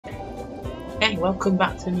Hey, welcome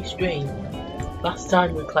back to my stream. Last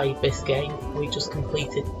time we played this game, we just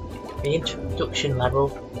completed the introduction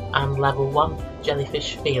level and level 1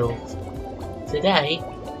 Jellyfish Fields. Today,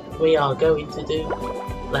 we are going to do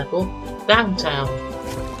level Downtown.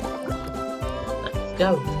 Let's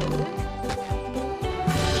go.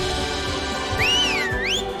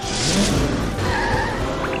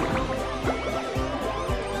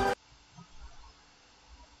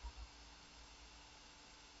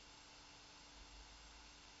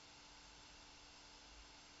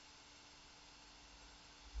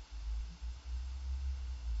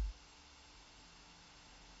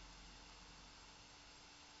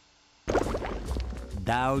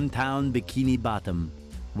 Downtown Bikini Bottom,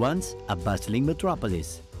 once a bustling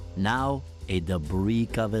metropolis, now a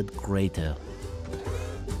debris-covered crater.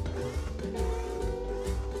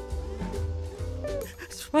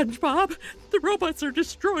 Spongebob, the robots are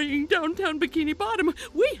destroying Downtown Bikini Bottom.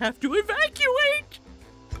 We have to evacuate!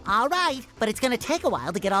 All right, but it's gonna take a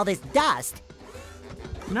while to get all this dust.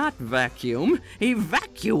 Not vacuum,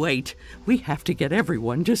 evacuate! We have to get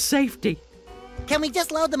everyone to safety. Can we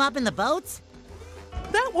just load them up in the boats?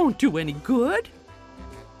 That won't do any good.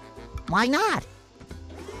 Why not?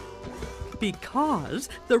 Because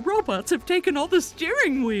the robots have taken all the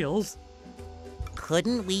steering wheels.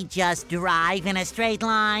 Couldn't we just drive in a straight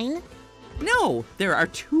line? No, there are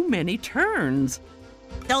too many turns.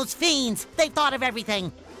 Those fiends, they've thought of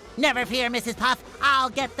everything. Never fear, Mrs. Puff. I'll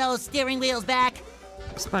get those steering wheels back.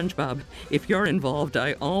 Spongebob, if you're involved,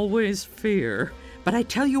 I always fear. But I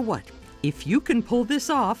tell you what, if you can pull this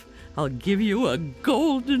off, I'll give you a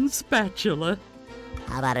golden spatula.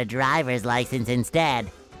 How about a driver's license instead?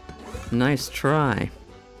 Nice try.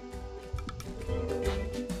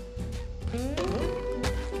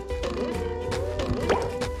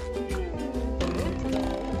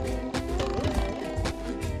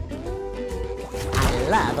 I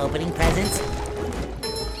love opening presents.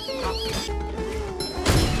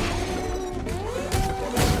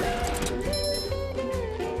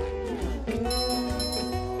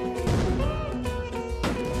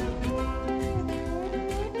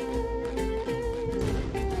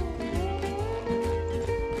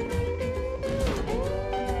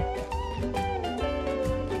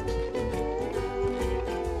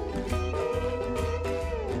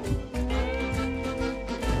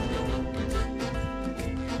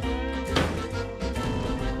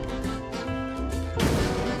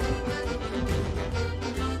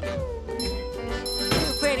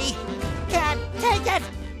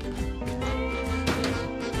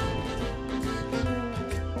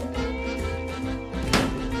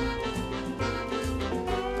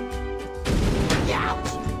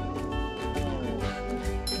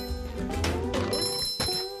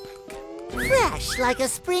 Fresh like a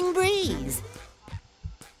spring breeze.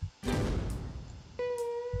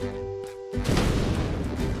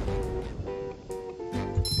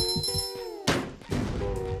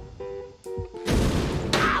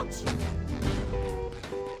 Ouch!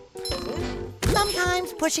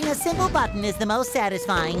 Sometimes pushing a simple button is the most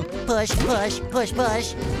satisfying. Push, push, push,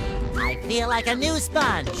 push. I feel like a new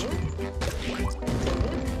sponge.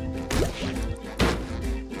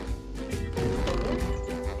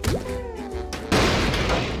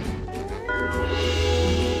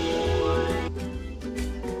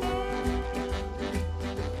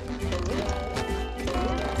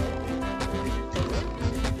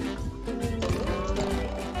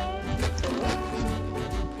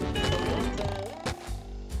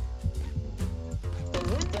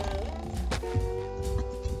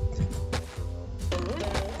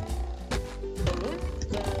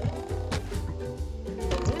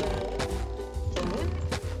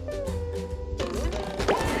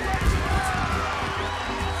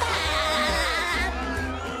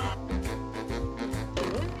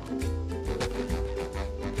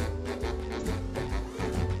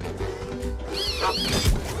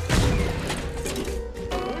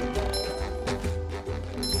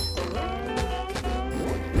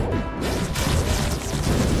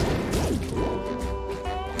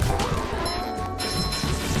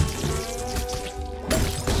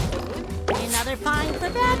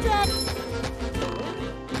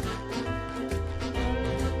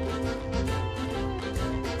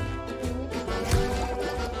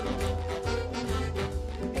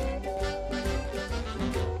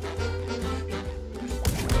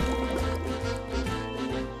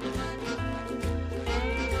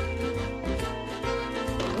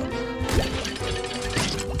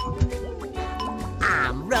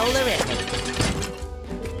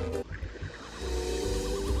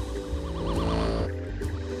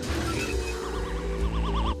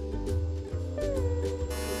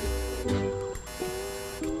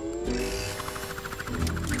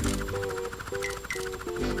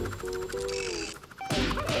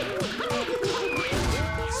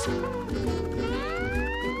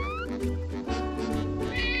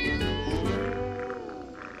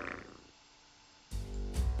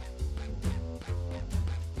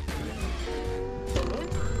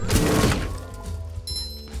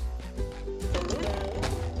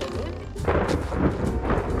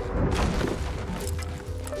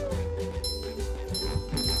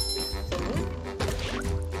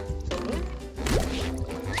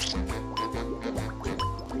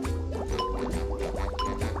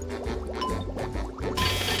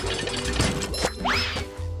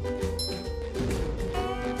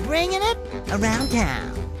 bringing it around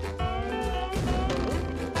town.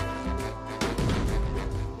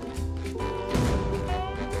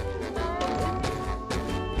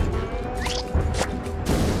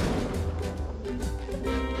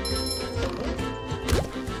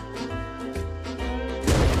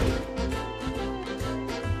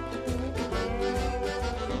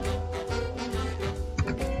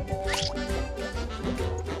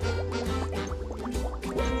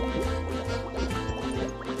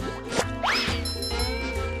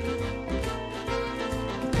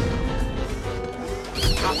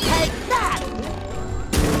 Take that!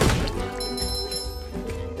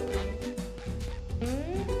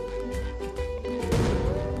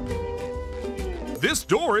 This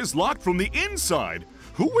door is locked from the inside.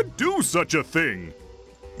 Who would do such a thing?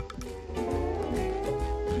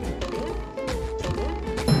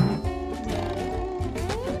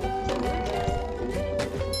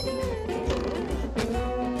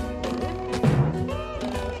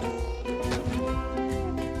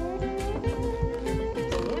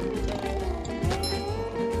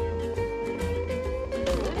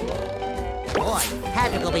 Boy,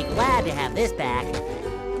 Patrick will be glad to have this back.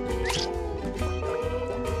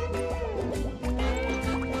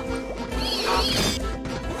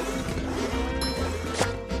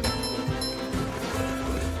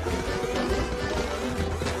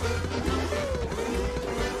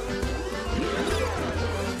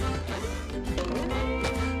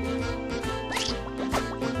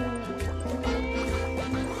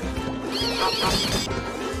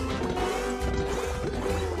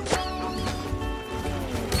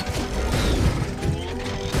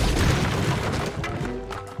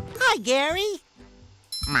 Hi, Gary.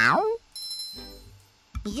 Meow?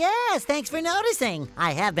 Yes, thanks for noticing.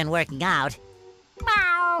 I have been working out.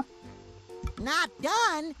 Meow. Not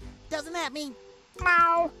done? Doesn't that mean...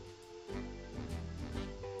 Meow.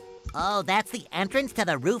 Oh, that's the entrance to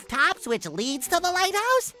the rooftops, which leads to the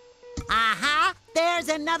lighthouse? Aha! There's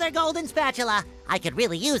another golden spatula. I could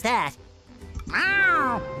really use that.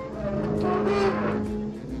 Meow.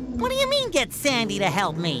 What do you mean, get Sandy to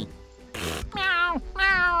help me? Meow.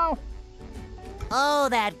 Meow. Oh,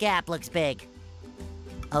 that gap looks big.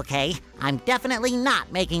 Okay, I'm definitely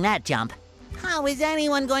not making that jump. How is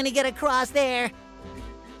anyone going to get across there?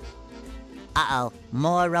 Uh-oh,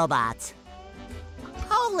 more robots.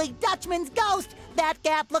 Holy Dutchman's ghost! That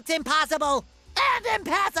gap looks impossible! And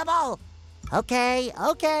impassable! Okay,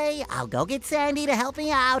 I'll go get Sandy to help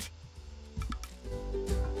me out.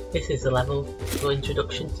 This is the level for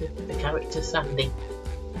introduction to the character Sandy.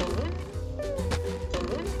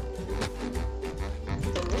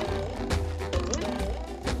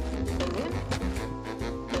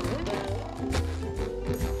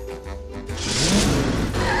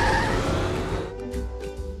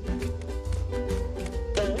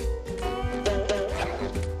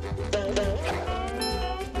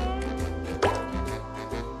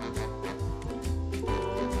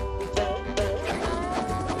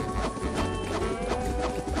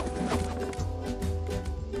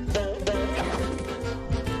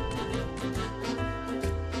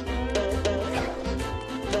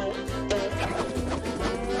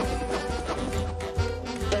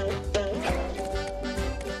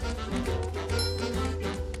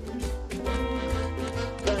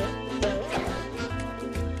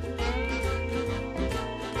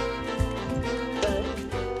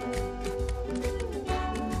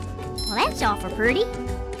 Well, that's awful pretty.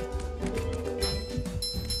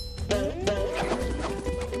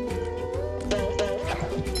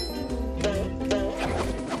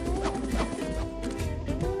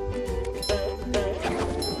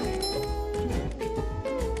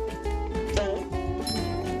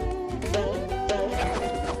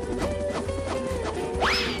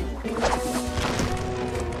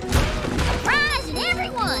 Surprise and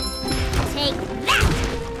everyone! Take that!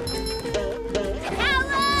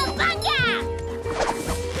 Cowabunga!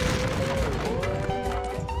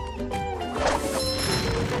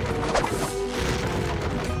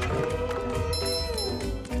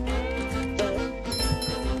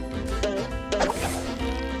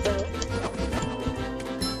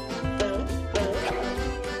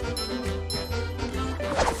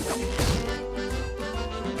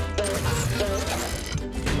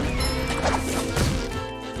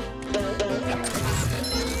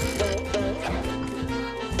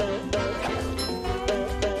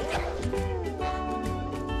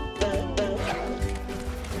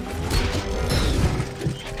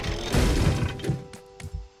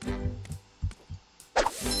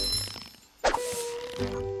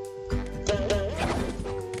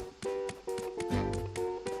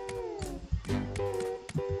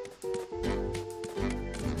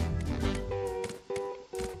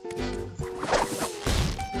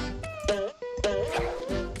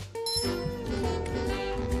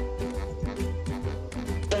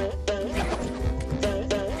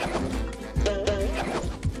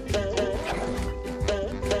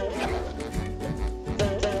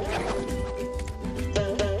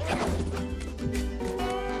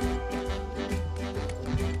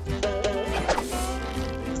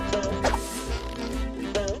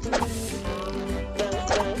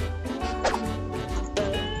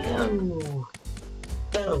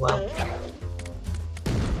 well.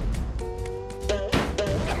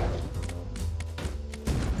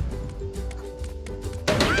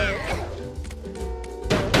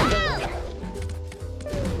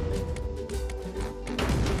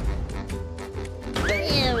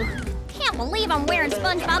 Ew. Can't believe I'm wearing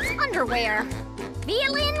SpongeBob's underwear.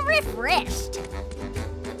 Feeling refreshed.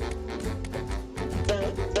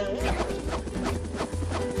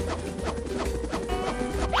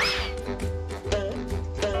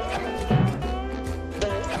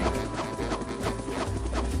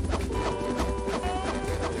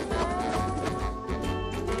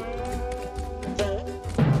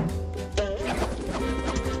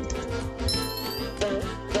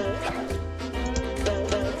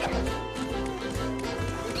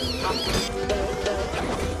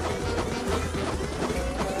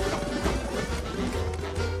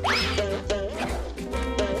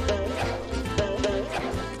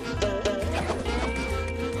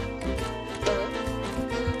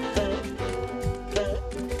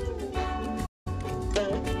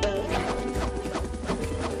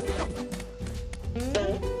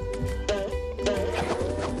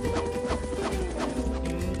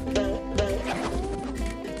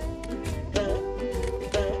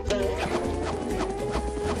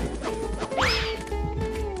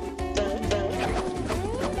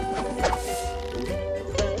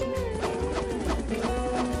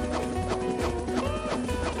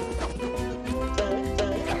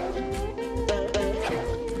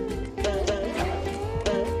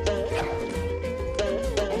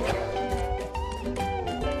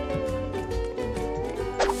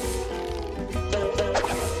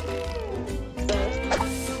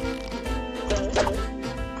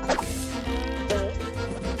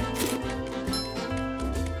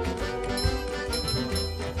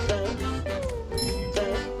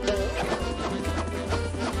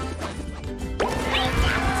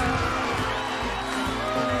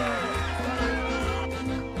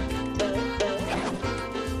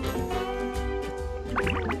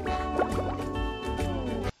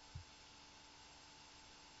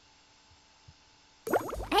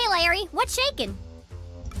 Larry, what's shaking?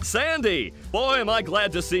 Sandy! Boy, am I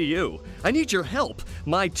glad to see you. I need your help.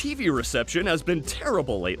 My TV reception has been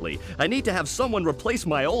terrible lately. I need to have someone replace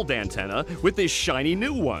my old antenna with this shiny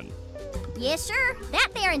new one. Yes, sir. That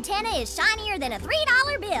there antenna is shinier than a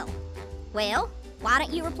 $3 bill. Well, why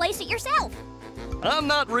don't you replace it yourself? I'm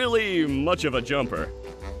not really much of a jumper.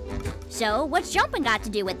 So, what's jumping got to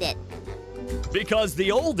do with it? Because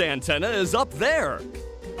the old antenna is up there.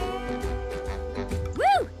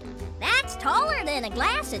 Woo! That's taller than a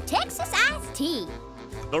glass of Texas iced tea.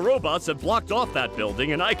 The robots have blocked off that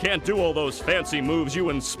building, and I can't do all those fancy moves you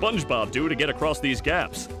and Spongebob do to get across these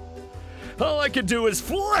gaps. All I can do is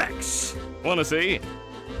flex! Wanna see?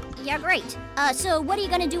 Yeah, great. So what are you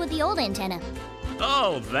gonna do with the old antenna?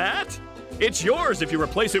 Oh, that? It's yours if you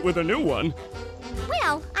replace it with a new one.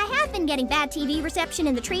 Well, I have been getting bad TV reception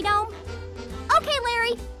in the tree dome. Okay,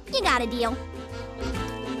 Larry, you got a deal.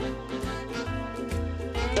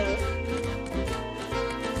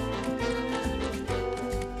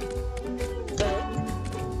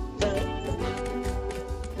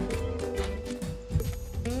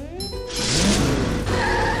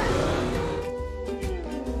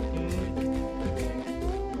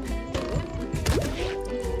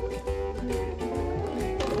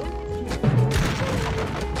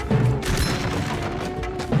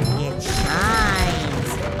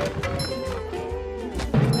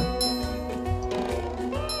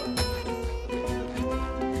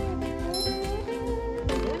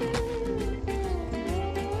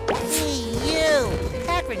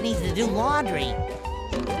 Needs to do laundry.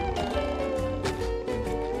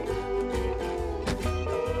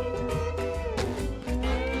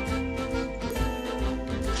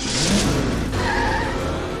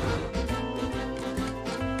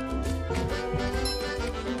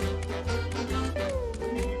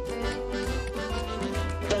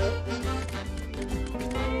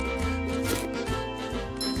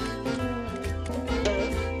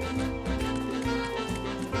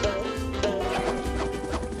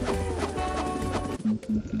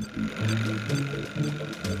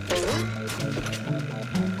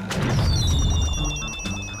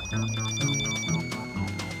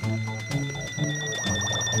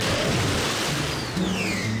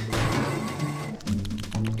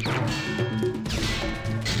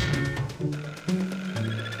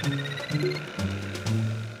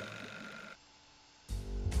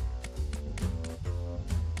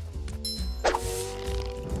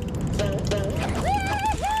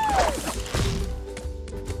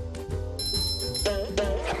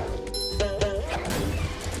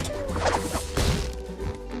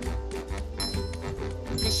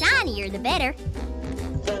 easier, the better.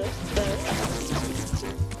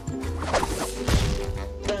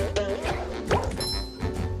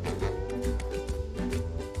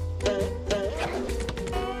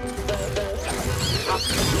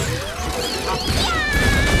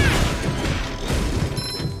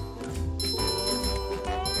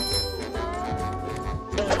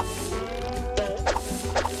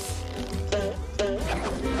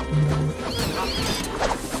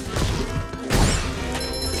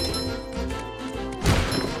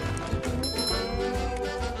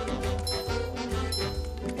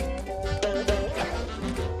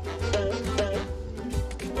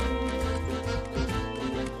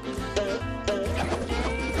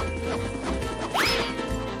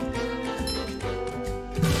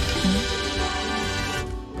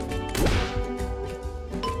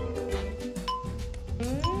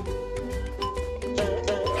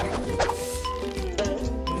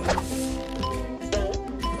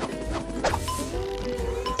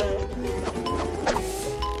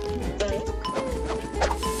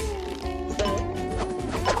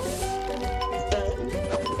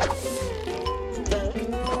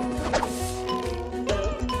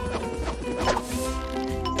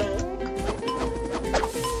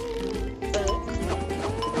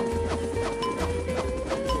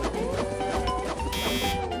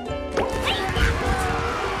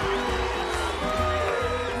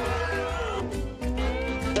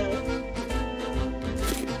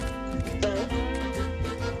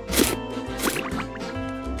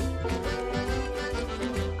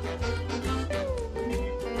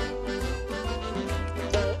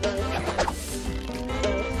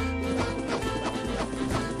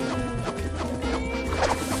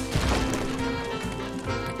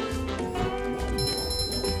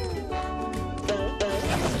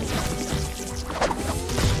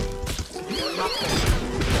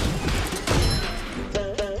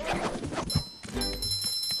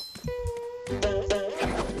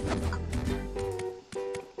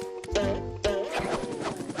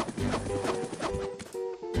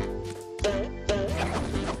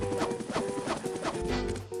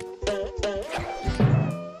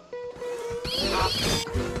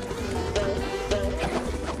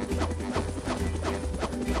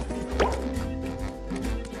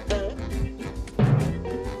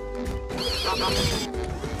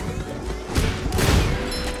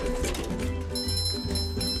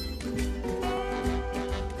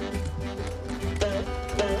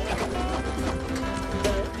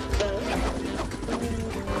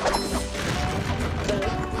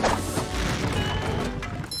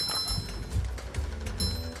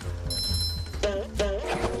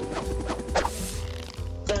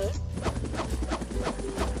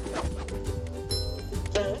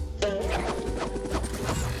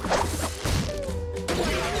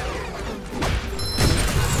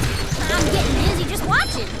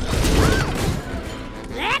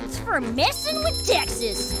 For messing with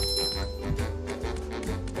Texas.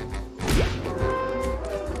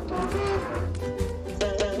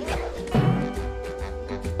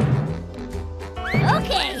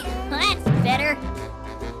 Okay, that's better.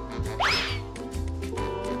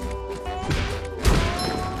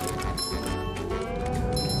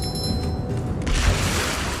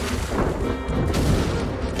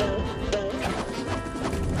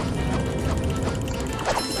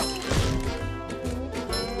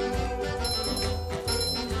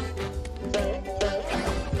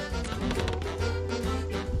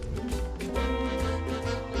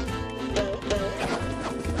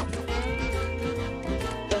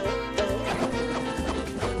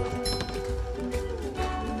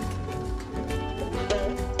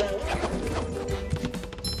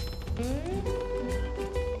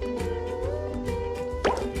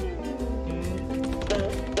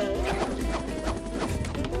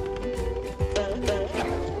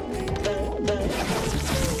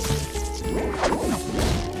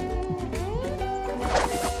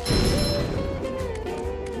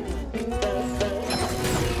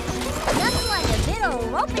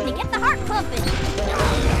 Hoping to get the heart pumping.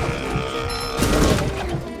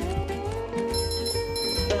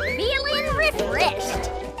 Feeling refreshed.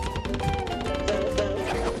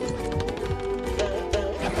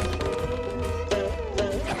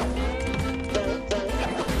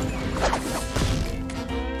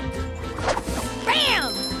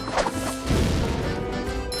 Bam!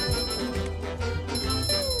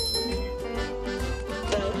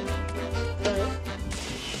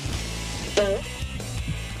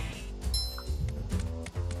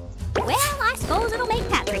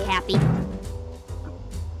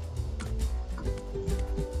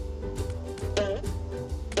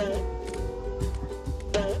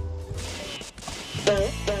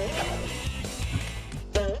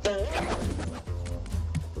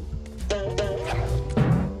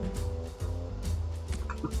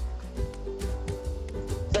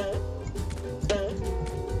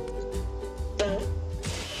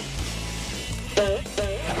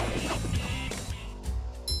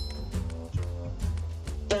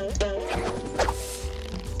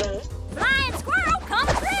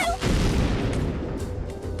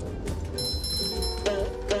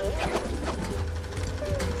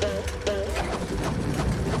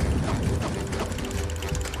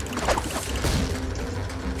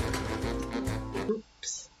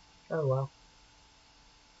 Oh well.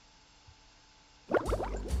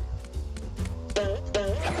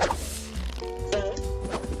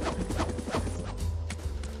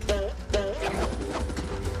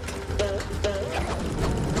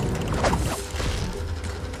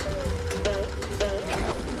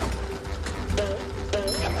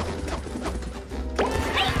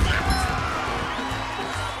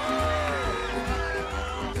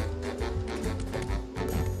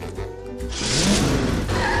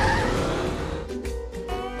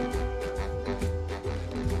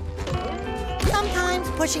 Sometimes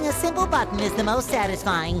pushing a simple button is the most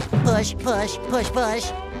satisfying. Push, push, push,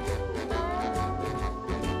 push.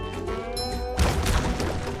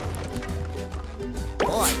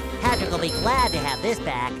 Boy, Patrick will be glad to have this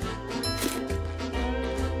back.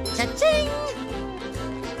 Cha-ching!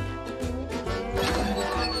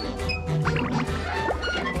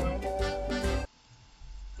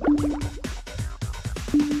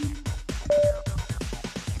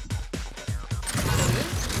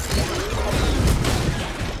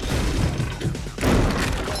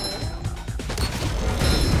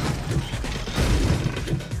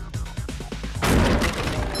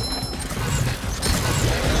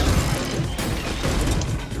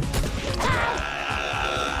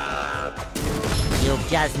 You've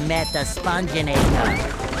just met the Sponginator.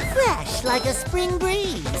 Fresh like a spring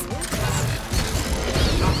breeze.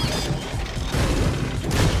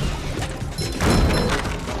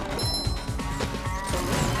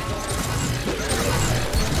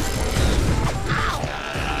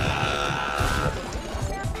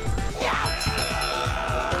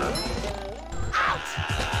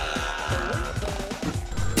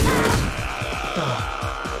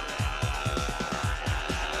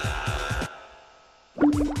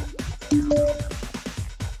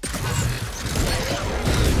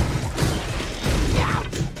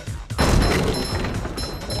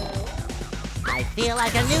 I feel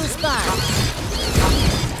like a new sponge.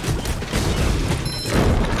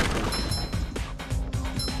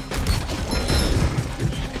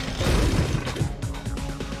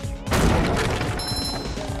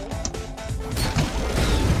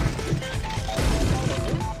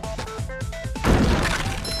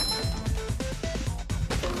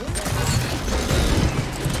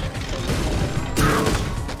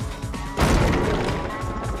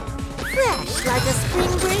 Fresh like a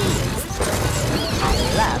spring breeze. I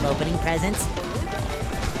love opening presents.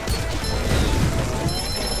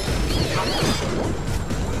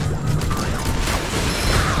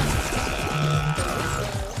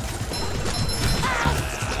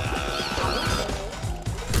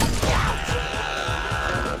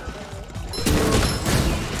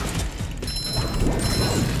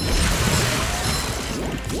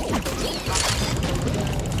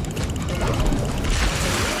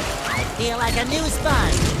 I feel like a new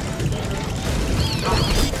sponge.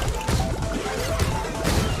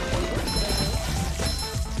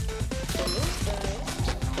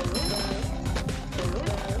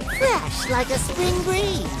 Fresh like a spring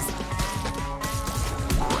breeze.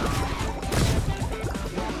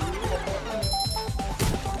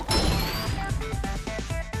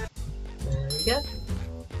 There we go.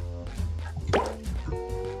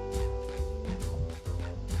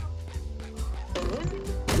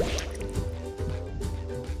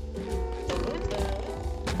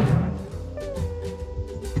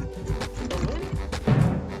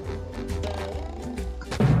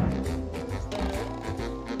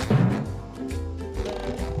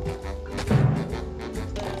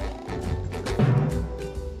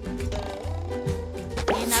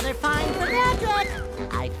 Another find for Patrick.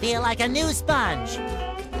 I feel like a new sponge.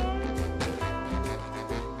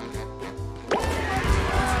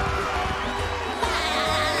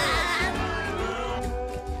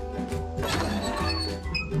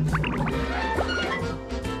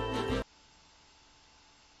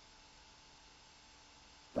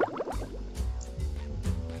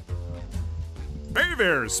 Hey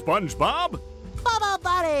there, Spongebob! Bubble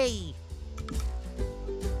Buddy!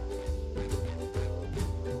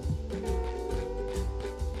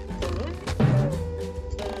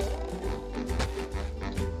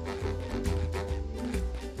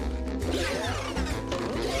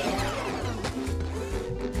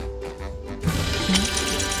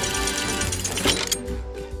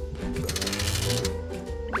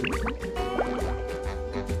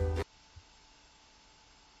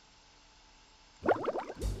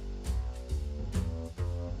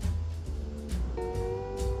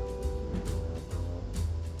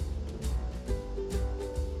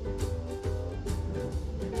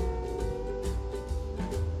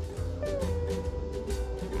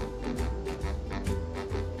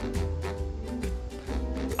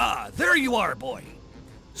 there you are, boy.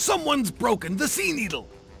 Someone's broken the sea needle.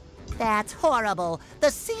 That's horrible. The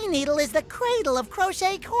sea needle is the cradle of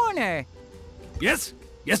Crochet Corner. Yes,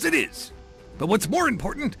 it is. But what's more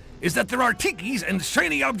important is that there are tikis and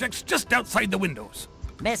shiny objects just outside the windows.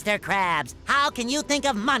 Mr. Krabs, how can you think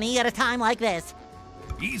of money at a time like this?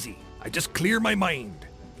 Easy. I just clear my mind.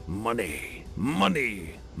 Money,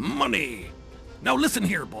 money, money. Now listen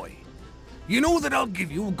here, boy. You know that I'll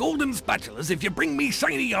give you golden spatulas if you bring me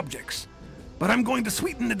shiny objects. But I'm going to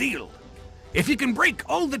sweeten the deal. If you can break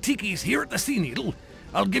all the tikis here at the Sea Needle,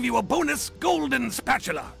 I'll give you a bonus golden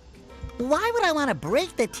spatula. Why would I want to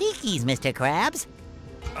break the tikis, Mr. Krabs?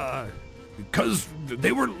 Because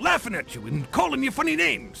they were laughing at you and calling you funny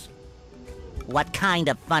names. What kind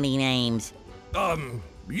of funny names?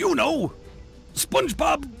 You know,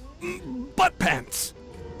 Spongebob Butt Pants.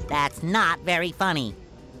 That's not very funny.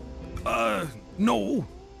 No.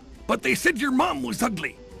 But they said your mom was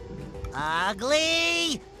ugly.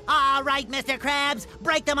 Ugly? All right, Mr. Krabs,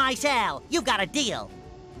 break them I shall. You've got a deal.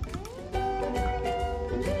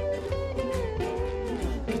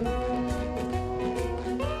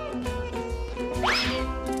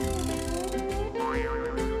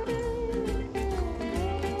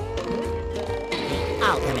 The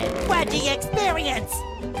ultimate wedgie experience!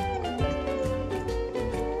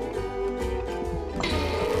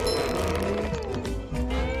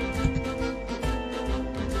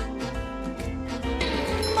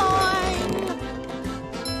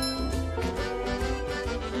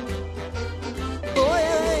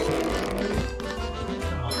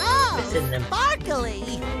 Them. Sparkly!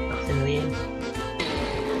 That's annoying.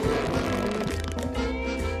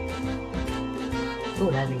 Oh,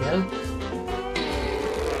 there we go.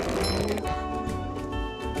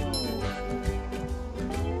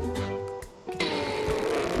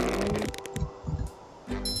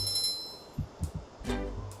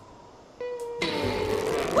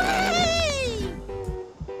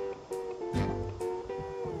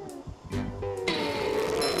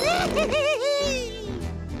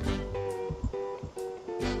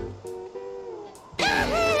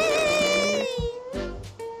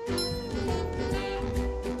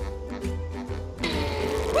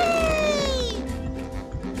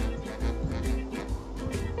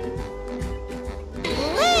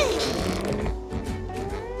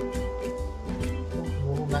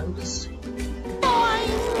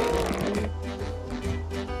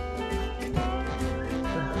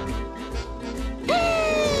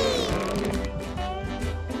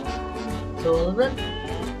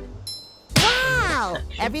 Wow!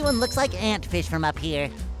 Everyone looks like antfish from up here.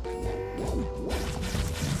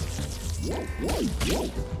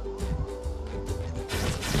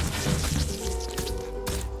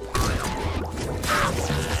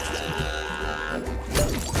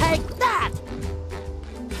 Take that!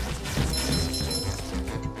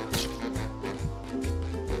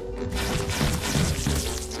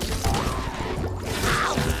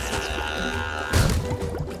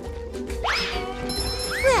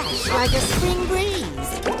 Like a spring breeze.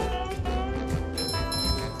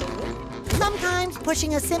 Sometimes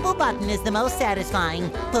pushing a simple button is the most satisfying.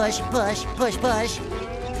 Push, push, push, push.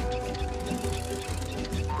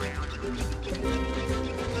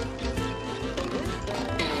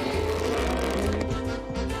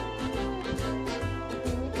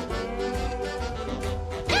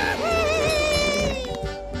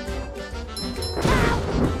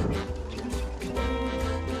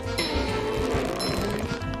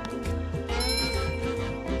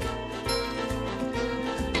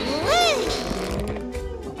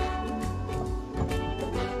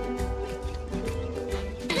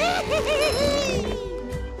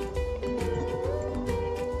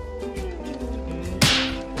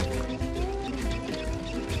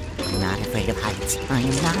 I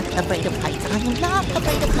am not afraid of heights. I am not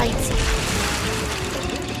afraid of heights.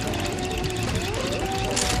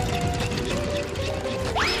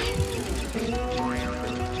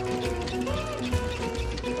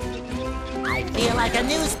 I feel like a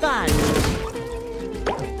new sponge.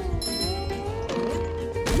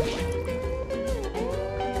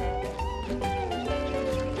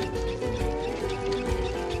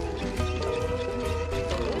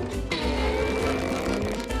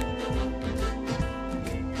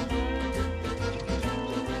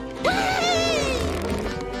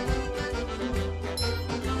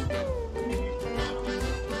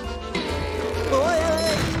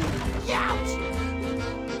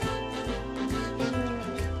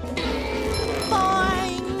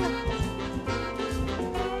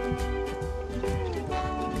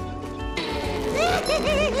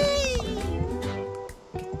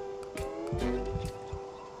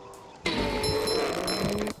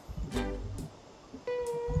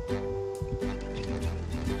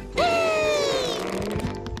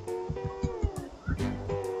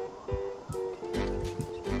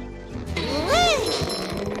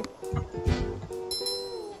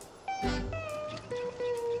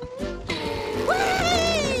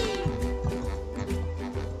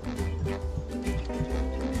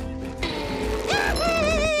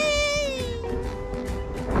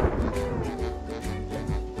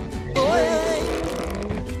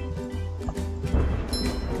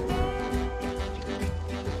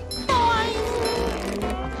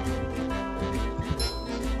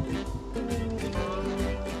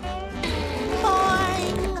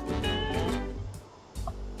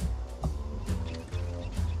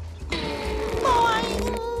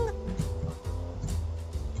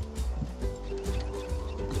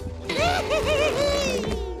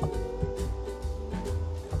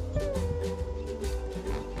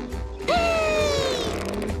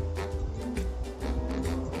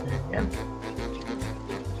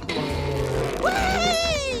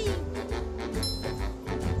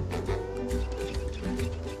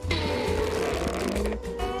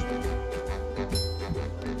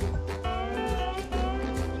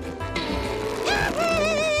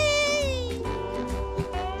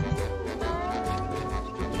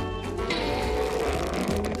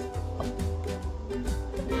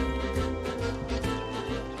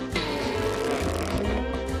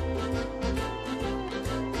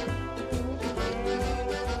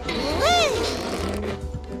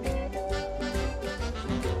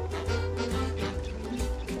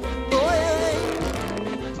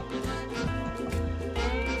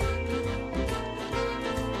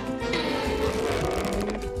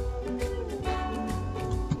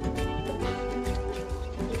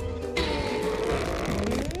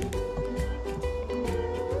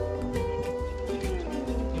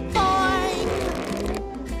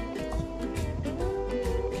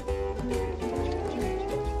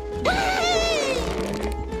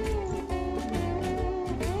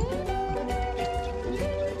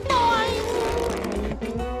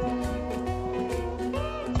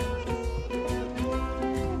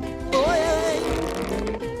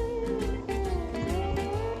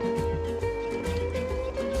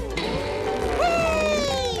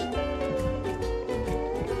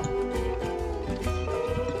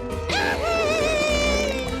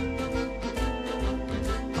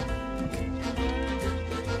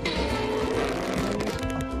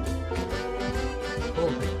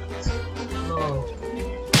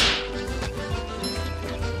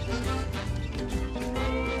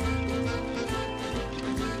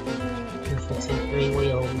 missing 3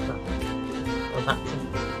 wheels. We'll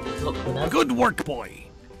have to look for them. Good work, boy.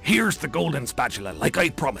 Here's the golden spatula, like I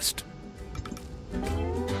promised.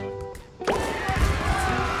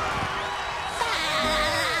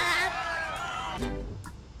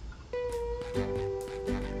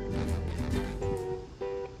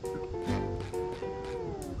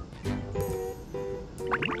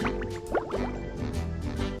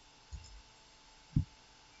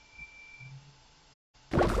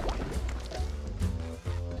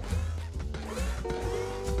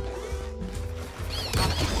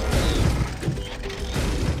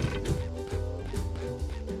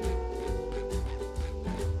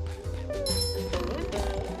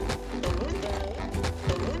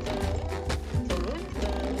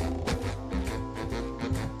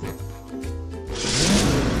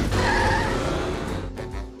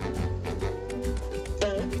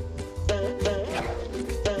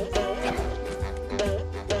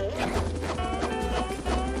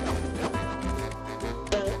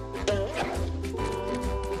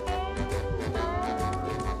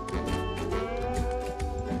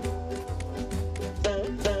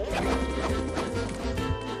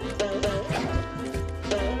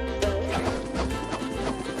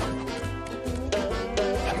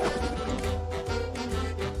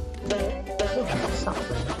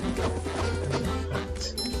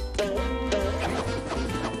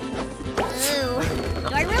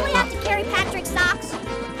 Do I really have to carry Patrick's socks?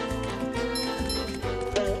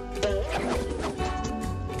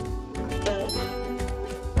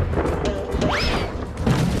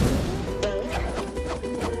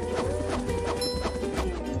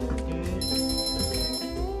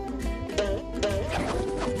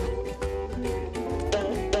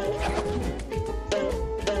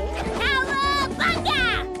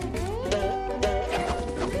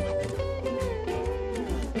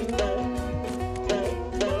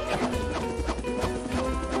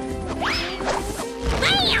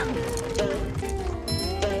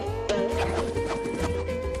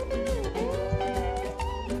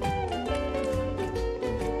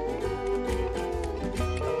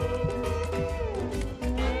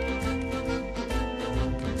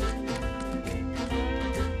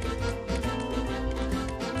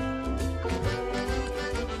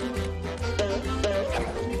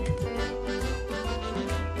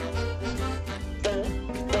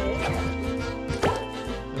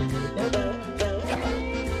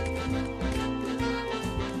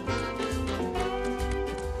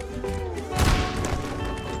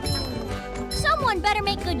 Someone better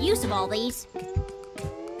make good use of all these. Ew,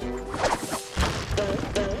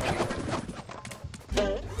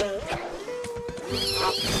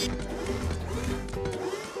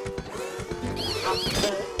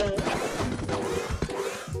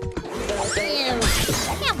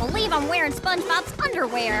 I can't believe I'm wearing SpongeBob's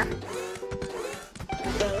underwear.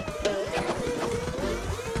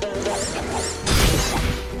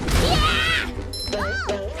 Yeah! Oh!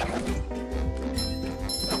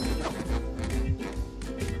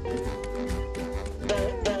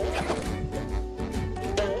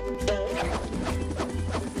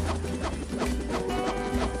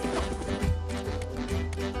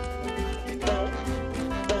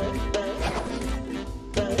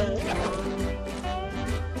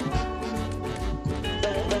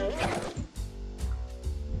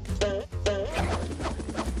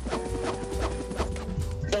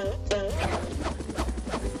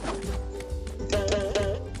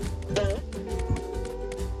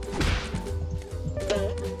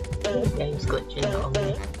 Game's glitching out on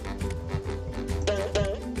me.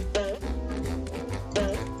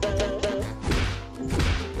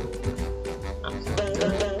 That's not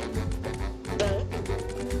good.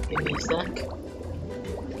 Give me a sec.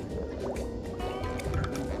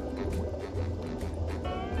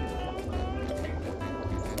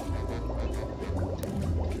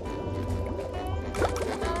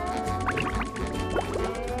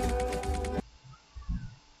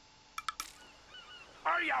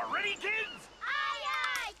 Are you ready, kids? Aye,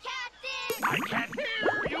 aye, Captain! I can't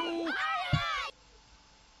hear you. Aye, aye!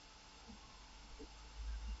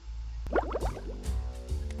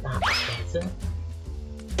 That's better.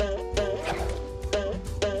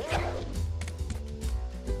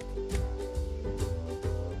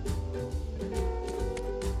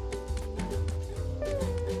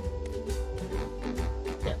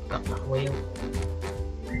 Yep, got that wheel.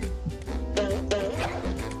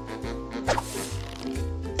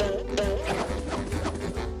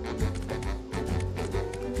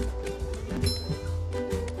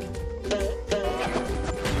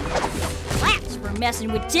 Claps for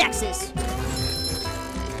messing with Texas.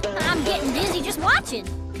 I'm getting dizzy just watching.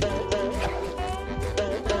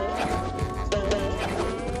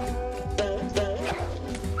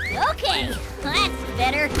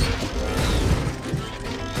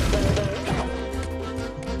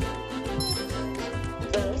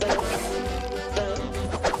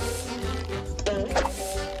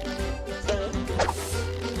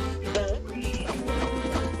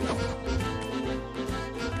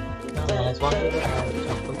 longer than out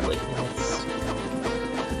of completeness.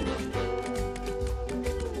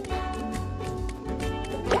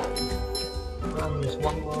 And there's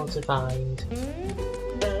one more to find.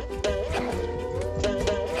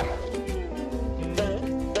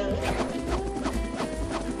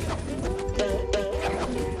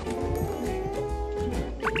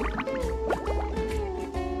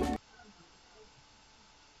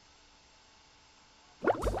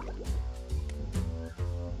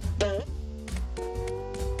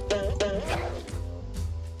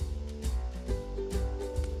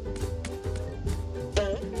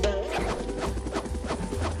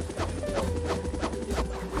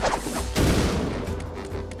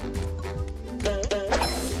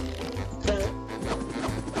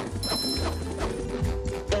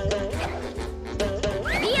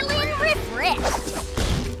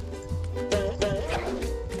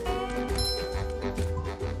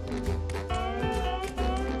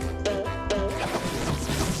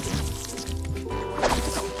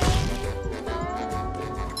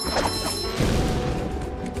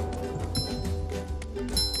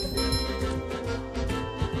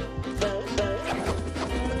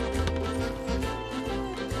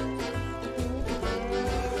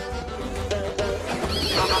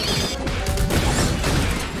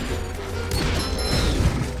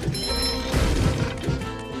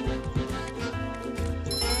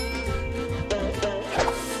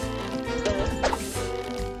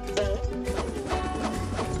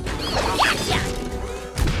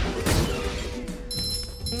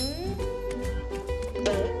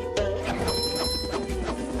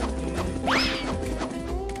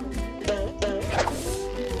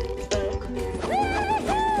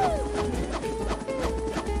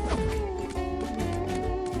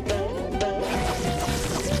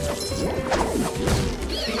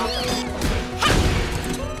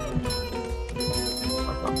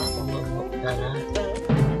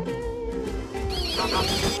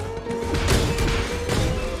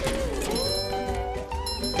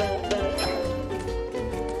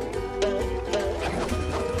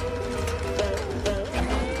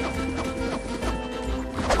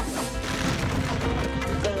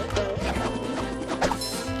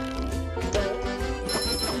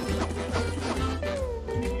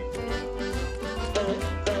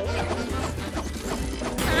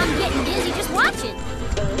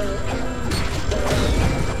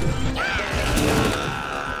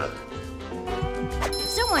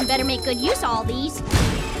 Better make good use of all these.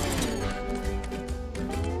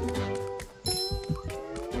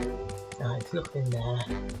 There's nothing there.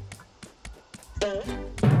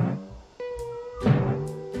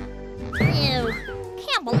 Ew.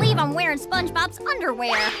 Can't believe I'm wearing Spongebob's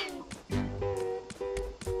underwear.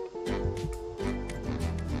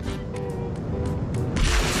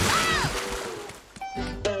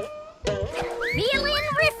 Feeling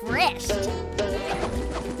refreshed.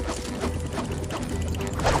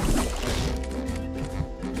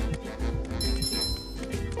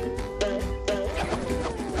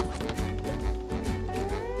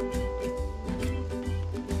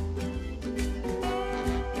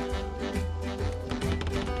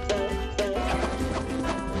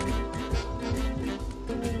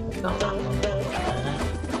 Not that one.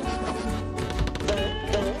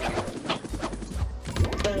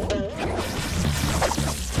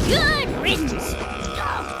 Good riddance.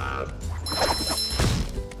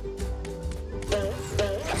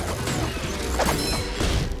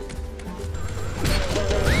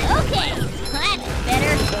 Okay, that's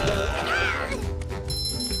better.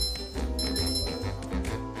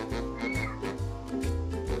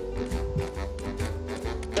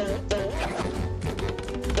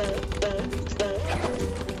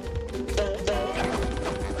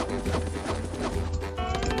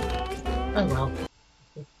 Oh well.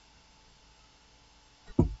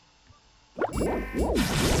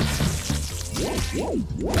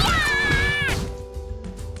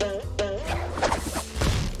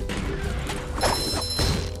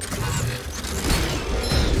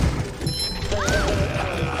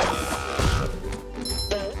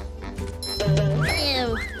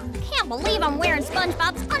 Ew. Can't believe I'm wearing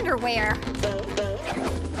Spongebob's underwear.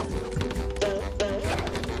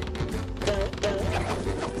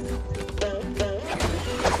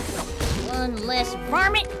 One less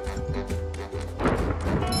varmint.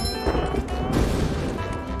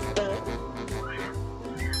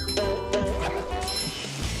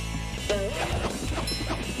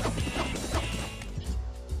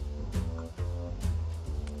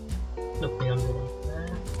 Nothing underneath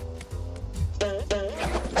there.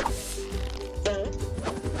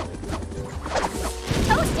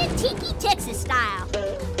 Toasted Tiki Texas style.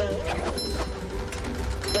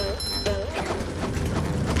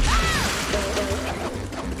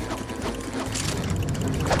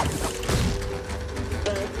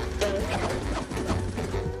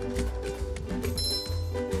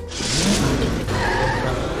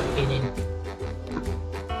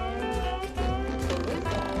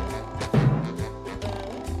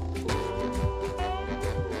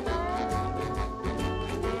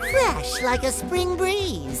 Fresh like a spring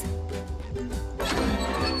breeze.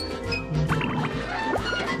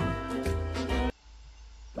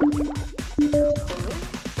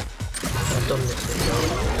 I've done this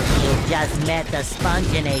before. You just met the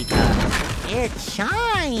Sponginator. It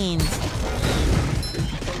shines.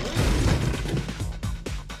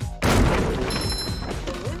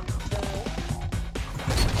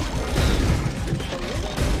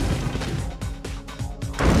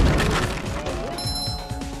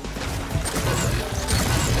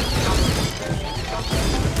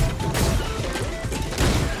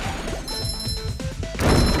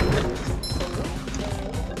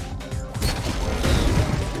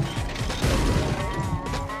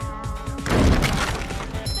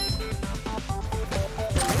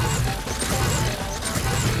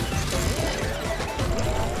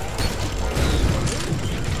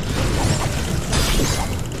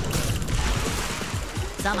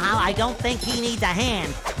 Somehow, I don't think he needs a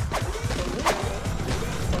hand.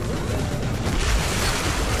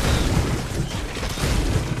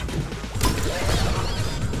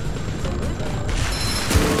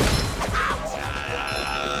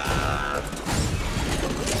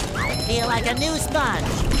 I feel like a new sponge.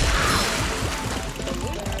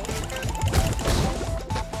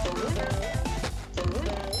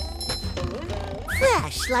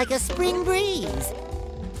 Fresh like a spring breeze.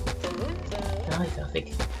 Nice, I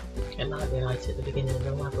think it might be right at the beginning of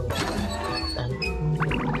the level. Then,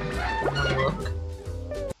 have a look.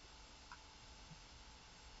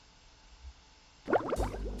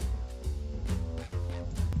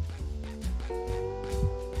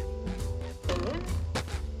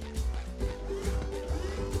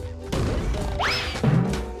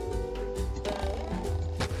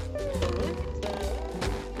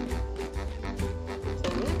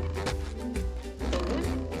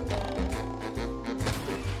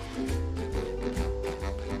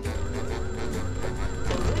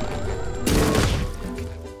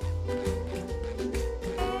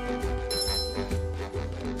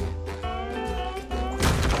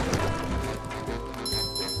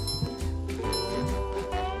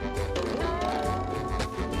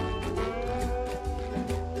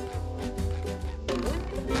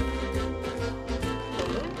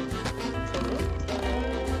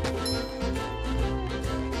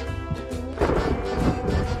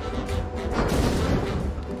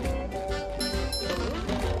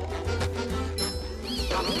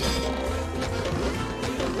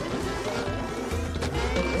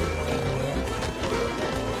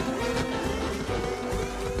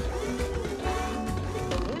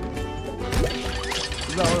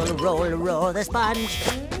 Roll, roll, roll the sponge.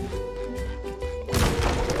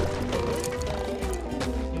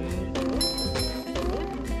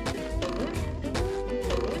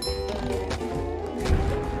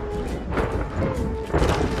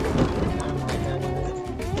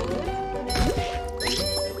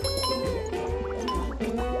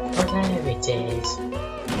 Oh, there it is.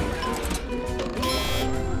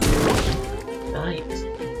 Right.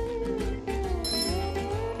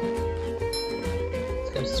 Let's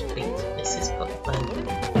go speak to Mrs. Buckman.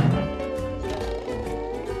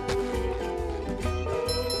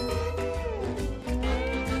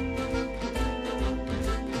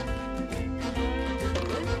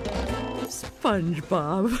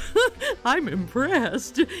 SpongeBob, I'm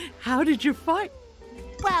impressed. How did you fight?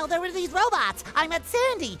 Well, there were these robots. I met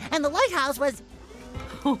Sandy, and the lighthouse was...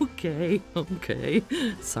 Okay.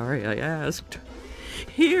 Sorry I asked.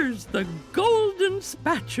 Here's the golden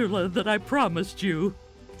spatula that I promised you.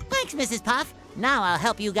 Thanks, Mrs. Puff. Now I'll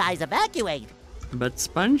help you guys evacuate. But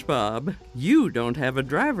SpongeBob, you don't have a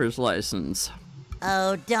driver's license.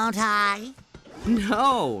 Oh, don't I?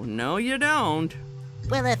 No, you don't.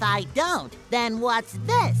 Well, if I don't, then what's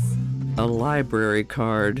this? A library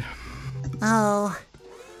card. Oh.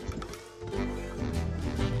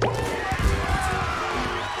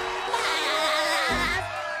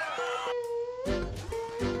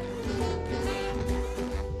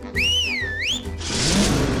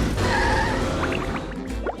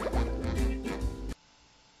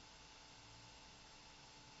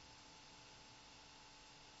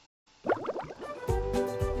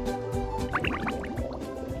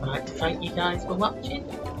 I'd like to thank you guys for watching.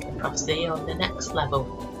 I'll see you on the next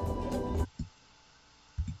level.